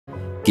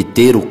que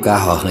ter o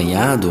carro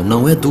arranhado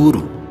não é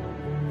duro.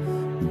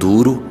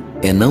 Duro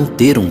é não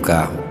ter um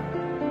carro.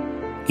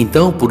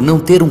 Então, por não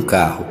ter um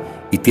carro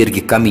e ter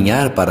que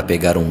caminhar para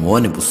pegar um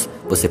ônibus,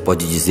 você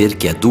pode dizer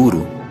que é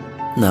duro?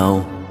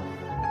 Não,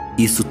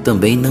 isso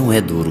também não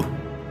é duro.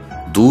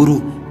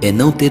 Duro é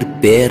não ter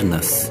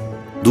pernas.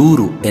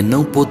 Duro é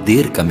não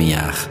poder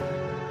caminhar.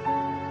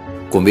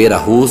 Comer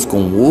arroz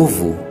com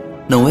ovo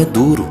não é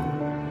duro.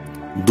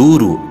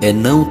 Duro é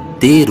não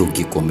ter o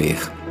que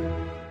comer.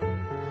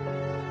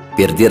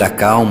 Perder a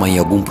calma em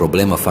algum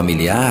problema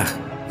familiar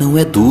não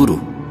é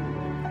duro.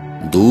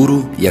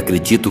 Duro, e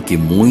acredito que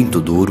muito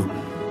duro,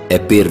 é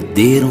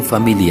perder um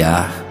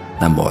familiar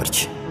na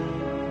morte.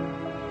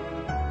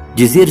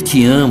 Dizer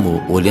te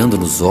amo olhando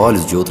nos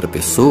olhos de outra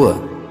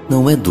pessoa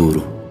não é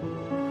duro.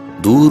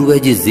 Duro é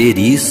dizer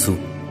isso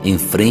em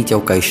frente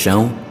ao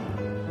caixão,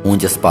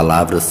 onde as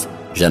palavras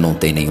já não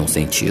têm nenhum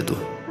sentido.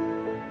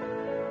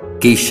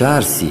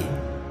 Queixar-se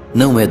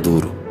não é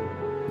duro.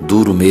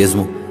 Duro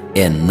mesmo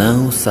é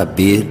não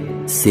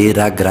saber ser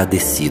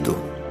agradecido.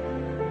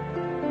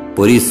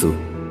 Por isso,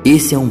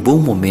 esse é um bom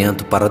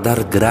momento para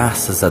dar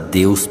graças a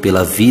Deus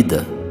pela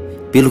vida,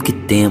 pelo que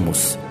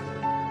temos.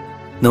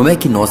 Não é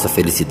que nossa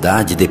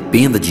felicidade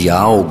dependa de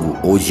algo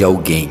ou de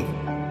alguém.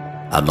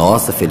 A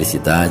nossa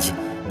felicidade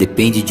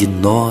depende de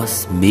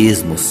nós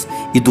mesmos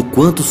e do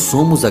quanto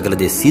somos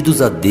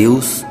agradecidos a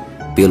Deus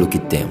pelo que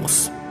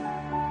temos.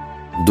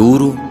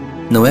 Duro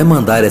não é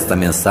mandar esta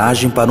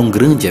mensagem para um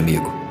grande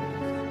amigo.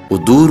 O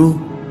duro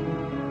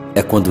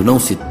é quando não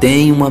se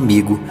tem um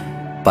amigo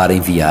para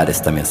enviar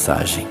esta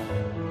mensagem.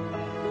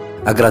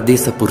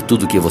 Agradeça por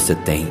tudo que você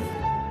tem,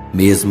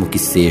 mesmo que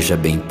seja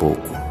bem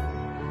pouco.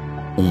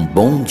 Um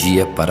bom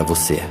dia para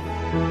você.